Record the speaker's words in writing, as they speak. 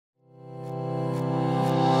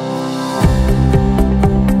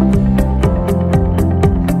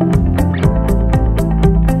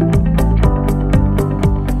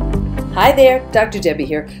there, Dr. Debbie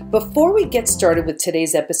here. Before we get started with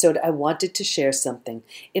today's episode, I wanted to share something.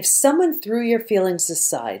 If someone threw your feelings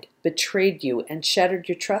aside, betrayed you, and shattered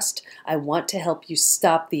your trust, I want to help you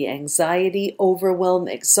stop the anxiety, overwhelm,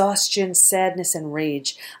 exhaustion, sadness, and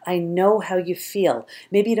rage. I know how you feel.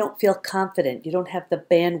 Maybe you don't feel confident. You don't have the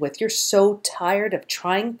bandwidth. You're so tired of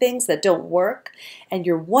trying things that don't work, and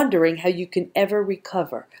you're wondering how you can ever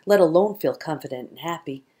recover, let alone feel confident and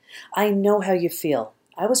happy. I know how you feel.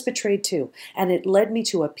 I was betrayed too, and it led me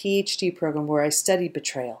to a PhD program where I studied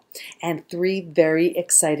betrayal, and 3 very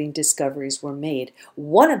exciting discoveries were made.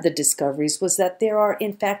 One of the discoveries was that there are,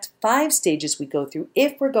 in fact, 5 stages we go through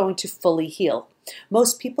if we're going to fully heal.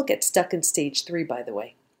 Most people get stuck in stage 3, by the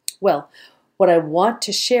way. Well, what I want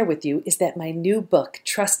to share with you is that my new book,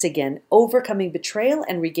 Trust Again, Overcoming Betrayal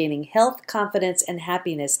and Regaining Health, Confidence, and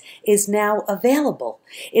Happiness, is now available.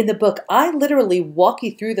 In the book, I literally walk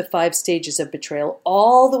you through the 5 stages of betrayal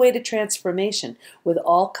all the way to transformation with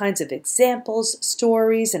all kinds of examples,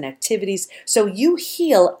 stories, and activities so you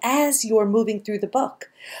heal as you're moving through the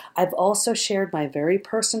book. I've also shared my very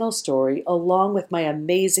personal story along with my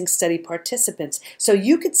amazing study participants so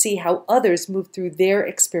you could see how others move through their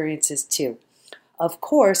experiences too. Of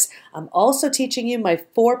course, I'm also teaching you my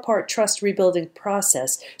 4-part trust rebuilding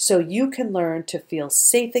process so you can learn to feel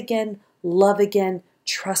safe again, love again,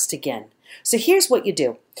 trust again. So here's what you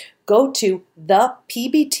do. Go to the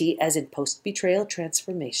PBT, as in post-betrayal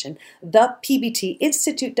transformation,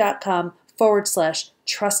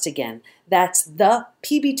 thepbtinstitute.com/trust again. That's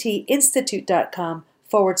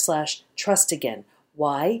thepbtinstitute.com/trust again.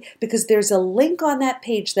 Why? Because there's a link on that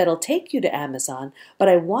page that'll take you to Amazon, but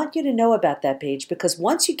I want you to know about that page because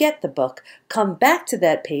once you get the book, come back to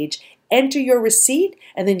that page, enter your receipt,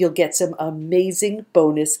 and then you'll get some amazing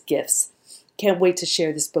bonus gifts. Can't wait to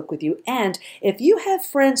share this book with you. And if you have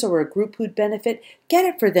friends or a group who'd benefit, get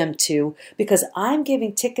it for them too, because I'm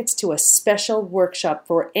giving tickets to a special workshop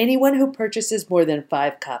for anyone who purchases more than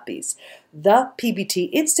 5 copies.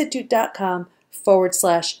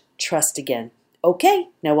 thepbtinstitute.com/trust again. Okay,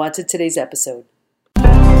 now on to today's episode.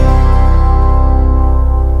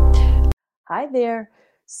 Hi there.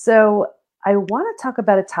 So I want to talk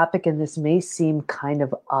about a topic, and this may seem kind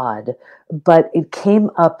of odd, but it came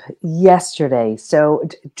up yesterday. So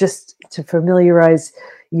just to familiarize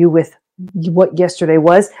you with what yesterday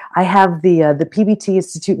was, I have the PBT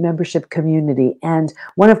Institute membership community, and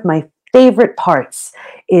one of my favorite parts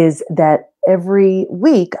is that every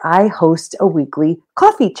week I host a weekly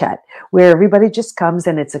coffee chat where everybody just comes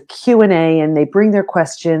and it's a Q&A and they bring their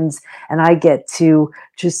questions and I get to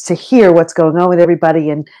just to hear what's going on with everybody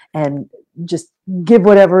and just give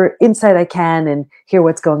whatever insight I can and hear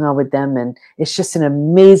what's going on with them. And it's just an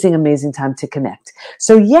amazing, amazing time to connect.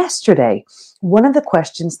 So yesterday, one of the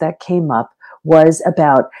questions that came up was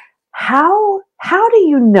about how do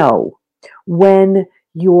you know when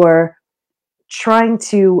you're trying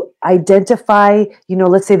to identify,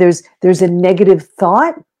 let's say there's a negative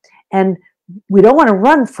thought and we don't want to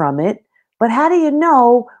run from it, but how do you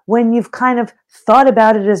know when you've kind of thought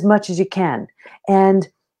about it as much as you can? And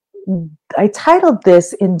I titled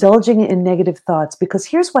this Indulging in Negative Thoughts because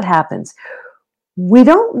here's what happens. We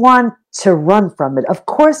don't want to run from it. Of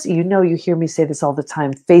course, you hear me say this all the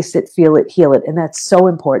time, face it, feel it, heal it, and that's so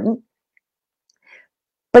important.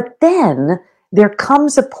 But then there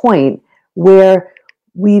comes a point where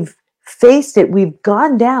we've faced it, we've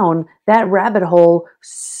gone down that rabbit hole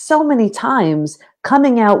so many times,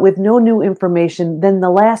 coming out with no new information than the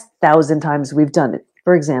last 1,000 times we've done it.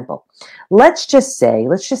 For example, let's just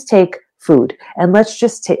take food, and let's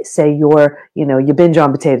just say you binge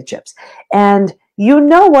on potato chips. And you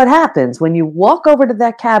know what happens when you walk over to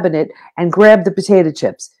that cabinet and grab the potato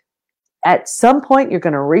chips. At some point, you're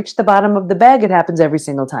going to reach the bottom of the bag. It happens every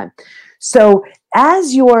single time. So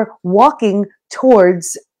as you're walking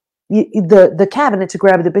towards the cabinet to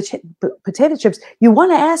grab the potato chips, you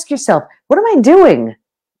want to ask yourself, what am I doing?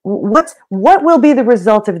 What will be the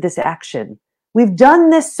result of this action? We've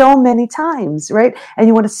done this so many times, right? And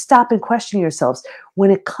you want to stop and question yourselves.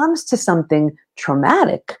 When it comes to something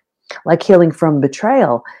traumatic, like healing from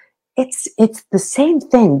betrayal, it's the same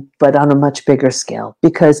thing, but on a much bigger scale,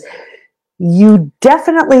 because you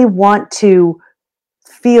definitely want to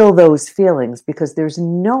feel those feelings because there's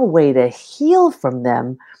no way to heal from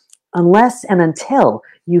them unless and until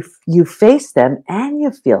you face them and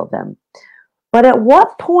you feel them. But at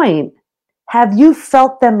what point have you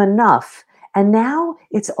felt them enough? And now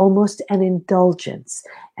it's almost an indulgence.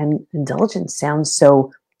 And indulgence sounds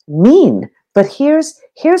so mean, but here's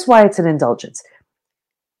why it's an indulgence.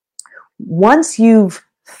 Once you've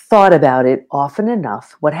thought about it often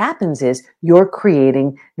enough, what happens is you're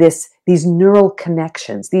creating these neural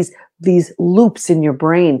connections, these loops in your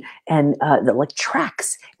brain, and like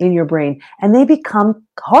tracks in your brain, and they become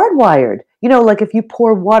hardwired. Like if you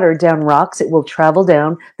pour water down rocks, it will travel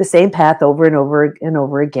down the same path over and over and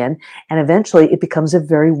over again, and eventually it becomes a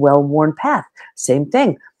very well-worn path. Same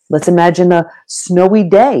thing. Let's imagine a snowy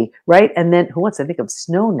day, right? And then who wants to think of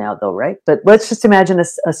snow now, though, right? But let's just imagine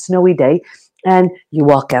a snowy day, and you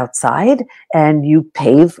walk outside and you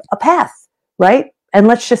pave a path, right? And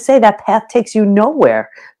let's just say that path takes you nowhere,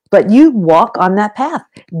 but you walk on that path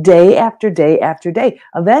day after day after day.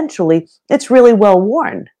 Eventually, it's really well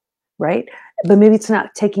worn, right? But maybe it's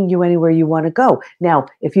not taking you anywhere you want to go. Now,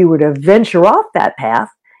 if you were to venture off that path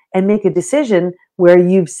and make a decision where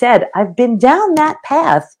you've said, I've been down that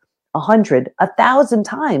path 100, 1,000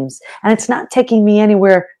 times, and it's not taking me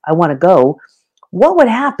anywhere I want to go. What would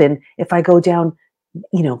happen if I go down,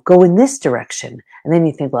 go in this direction? And then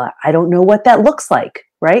you think, well, I don't know what that looks like,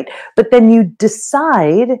 right? But then you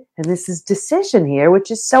decide, and this is decision here, which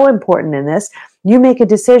is so important in this, you make a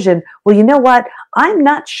decision, well, you know what? I'm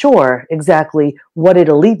not sure exactly what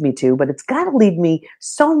it'll lead me to, but it's got to lead me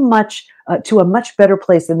so much to a much better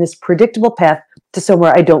place than this predictable path to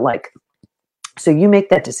somewhere I don't like. So you make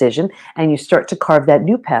that decision and you start to carve that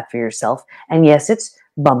new path for yourself. And yes, it's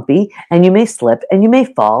bumpy and you may slip and you may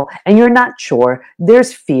fall and you're not sure.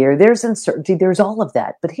 There's fear, there's uncertainty, there's all of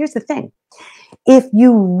that. But here's the thing. If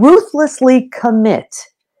you ruthlessly commit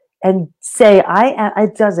and say,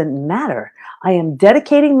 it doesn't matter. I am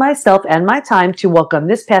dedicating myself and my time to walk on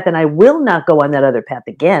this path and I will not go on that other path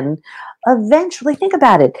again. Eventually, think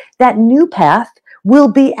about it. That new path will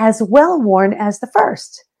be as well worn as the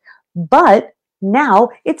first. But now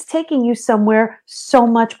it's taking you somewhere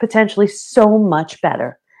potentially so much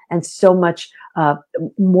better and so much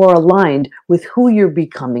more aligned with who you're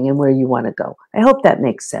becoming and where you want to go. I hope that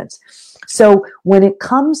makes sense. So when it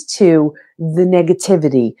comes to the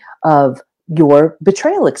negativity of your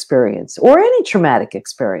betrayal experience or any traumatic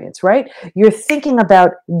experience, right? You're thinking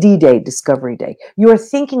about D-Day, Discovery Day. You're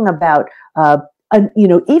thinking about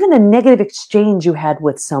even a negative exchange you had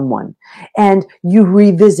with someone, and you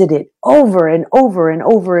revisit it over and over and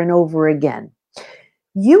over and over again.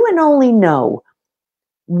 You and only know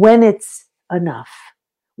when it's enough,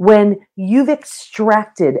 when you've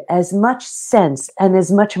extracted as much sense and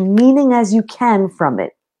as much meaning as you can from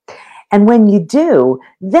it. And when you do,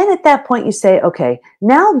 then at that point you say, okay,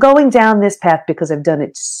 now going down this path, because I've done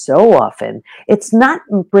it so often, it's not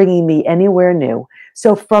bringing me anywhere new.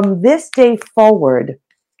 So from this day forward,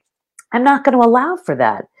 I'm not going to allow for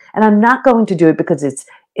that. And I'm not going to do it because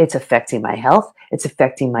it's affecting my health. It's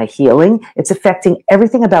affecting my healing. It's affecting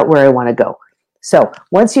everything about where I want to go. So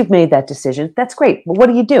once you've made that decision, that's great. Well,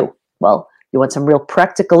 what do? Well, you want some real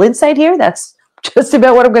practical insight here? That's just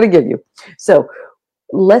about what I'm going to give you. So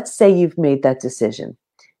let's say you've made that decision.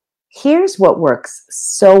 Here's what works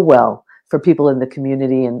so well for people in the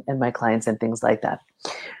community and my clients and things like that.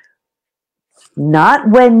 Not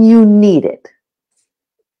when you need it.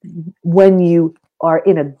 When you are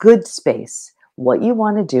in a good space, what you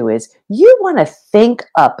want to do is you want to think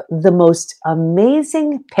up the most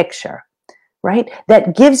amazing picture, right?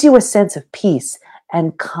 That gives you a sense of peace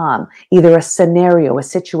and calm, either a scenario, a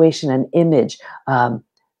situation, an image,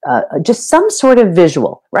 just some sort of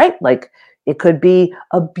visual, right? Like it could be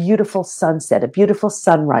a beautiful sunset, a beautiful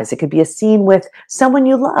sunrise. It could be a scene with someone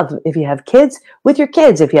you love. If you have kids, with your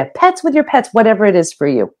kids. If you have pets, with your pets, whatever it is for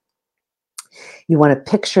you. You want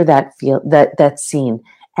to picture that scene.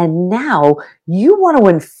 And now you want to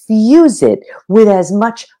infuse it with as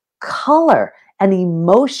much color and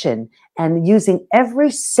emotion and using every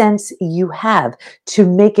sense you have to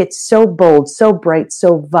make it so bold, so bright,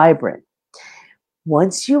 so vibrant.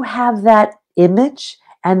 Once you have that image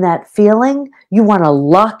and that feeling, you want to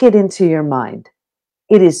lock it into your mind.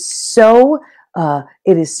 It is so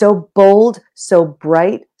bold, so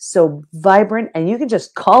bright, so vibrant, and you can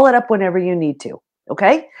just call it up whenever you need to.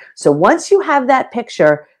 Okay? So once you have that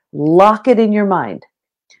picture, lock it in your mind.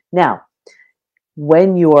 Now,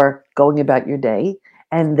 when you're going about your day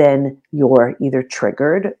and then you're either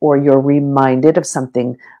triggered or you're reminded of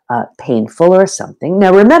something painful or something.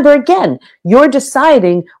 Now, remember, again, you're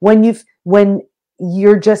deciding when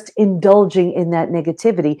you're just indulging in that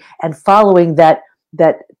negativity and following that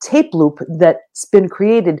tape loop that's been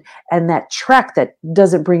created and that track that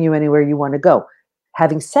doesn't bring you anywhere you want to go.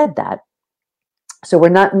 Having said that, so we're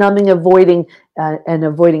not numbing, avoiding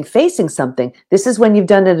facing something. This is when you've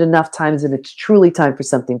done it enough times and it's truly time for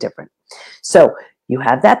something different. So you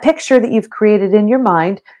have that picture that you've created in your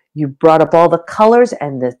mind. You brought up all the colors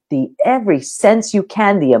and the every sense you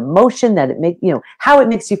can, the emotion that it makes, how it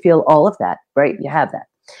makes you feel, all of that, right? You have that.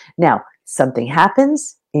 Now, something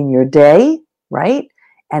happens in your day, right?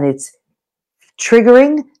 And it's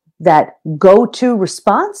triggering that go-to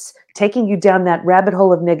response, taking you down that rabbit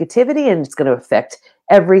hole of negativity, and it's going to affect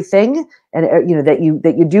everything and that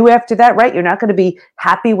you do after that, right? You're not going to be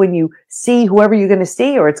happy when you see whoever you're going to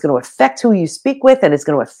see, or it's going to affect who you speak with, and it's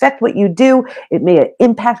going to affect what you do. It may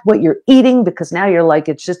impact what you're eating, because now you're like,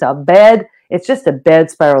 it's just a bad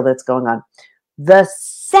spiral that's going on. The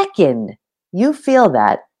second you feel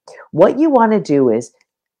that, what you want to do is,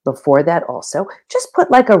 before that also, just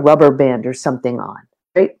put like a rubber band or something on,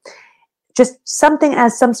 right? Just something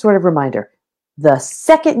as some sort of reminder. The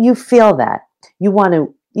second you feel that,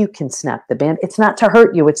 you can snap the band. It's not to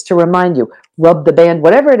hurt you, it's to remind you. Rub the band,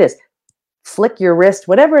 whatever it is. Flick your wrist,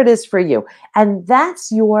 whatever it is for you. And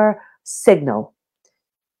that's your signal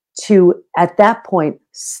to, at that point,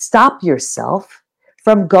 stop yourself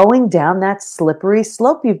from going down that slippery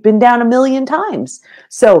slope you've been down a million times.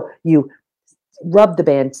 So you rub the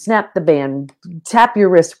band, snap the band, tap your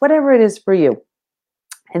wrist, whatever it is for you.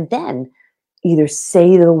 And then either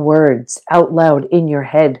say the words out loud in your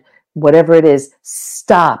head, whatever it is,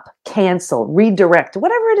 stop, cancel, redirect,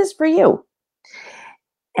 whatever it is for you.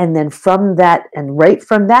 And then from that, and right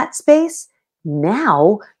from that space,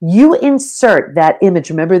 now you insert that image.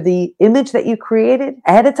 Remember the image that you created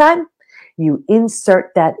ahead of time? You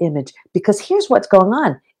insert that image, because here's what's going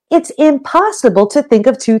on. It's impossible to think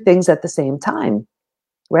of two things at the same time,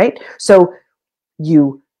 right? So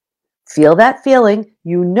you feel that feeling,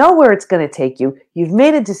 you know where it's going to take you. You've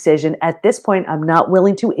made a decision. At this point, I'm not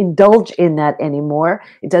willing to indulge in that anymore.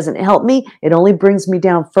 It doesn't help me. It only brings me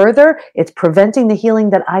down further. It's preventing the healing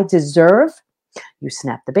that I deserve. You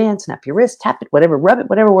snap the band, snap your wrist, tap it, whatever, rub it,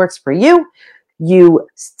 whatever works for you. You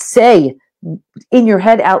say in your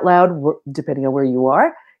head out loud, depending on where you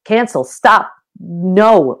are, cancel, stop,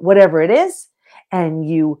 no, whatever it is. And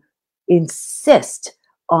you insist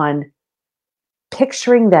on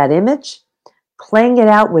picturing that image, playing it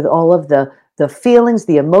out with all of the feelings,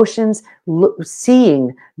 the emotions,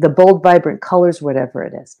 seeing the bold, vibrant colors, whatever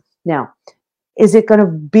it is. Now, is it going to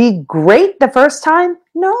be great the first time?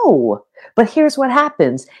 No. But here's what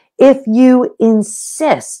happens. If you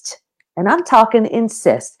insist, and I'm talking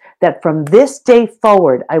insist, that from this day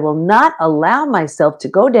forward, I will not allow myself to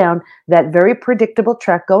go down that very predictable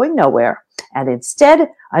track going nowhere. And instead,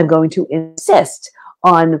 I'm going to insist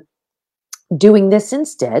on doing this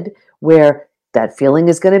instead, where that feeling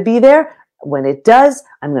is going to be there. When it does,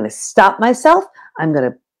 I'm going to stop myself. I'm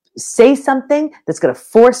going to say something that's going to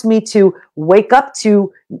force me to wake up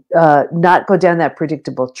to not go down that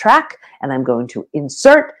predictable track. And I'm going to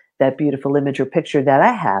insert that beautiful image or picture that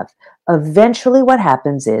I have. Eventually what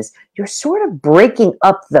happens is you're sort of breaking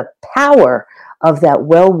up the power of that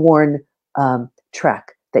well-worn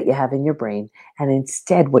track that you have in your brain. And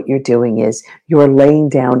instead what you're doing is you're laying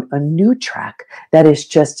down a new track that is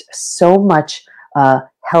just so much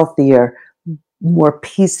healthier, more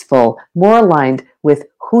peaceful, more aligned with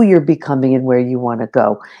who you're becoming and where you want to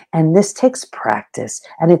go. And this takes practice,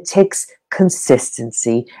 and it takes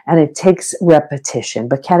consistency, and it takes repetition.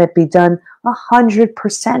 But can it be done?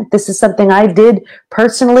 100%. This is something I did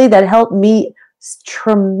personally that helped me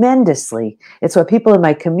tremendously. It's what people in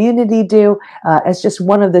my community do as just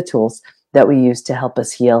one of the tools that we use to help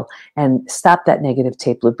us heal and stop that negative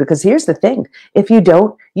tape loop. Because here's the thing. If you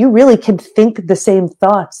don't, you really can think the same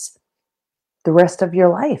thoughts the rest of your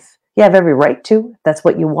life. You have every right to. That's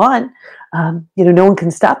what you want. No one can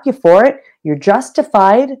stop you for it. You're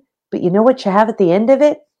justified. But you know what you have at the end of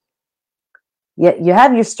it? You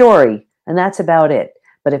have your story, and that's about it.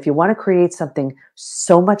 But if you want to create something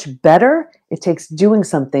so much better, it takes doing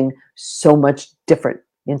something so much different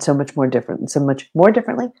and so much more different and so much more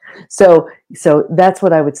differently. So that's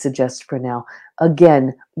what I would suggest for now.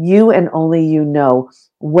 Again, you and only you know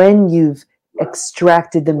when you've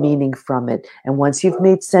extracted the meaning from it. And once you've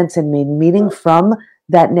made sense and made meaning from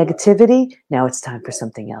that negativity, now it's time for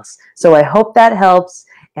something else. So I hope that helps,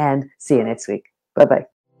 and see you next week. Bye-bye.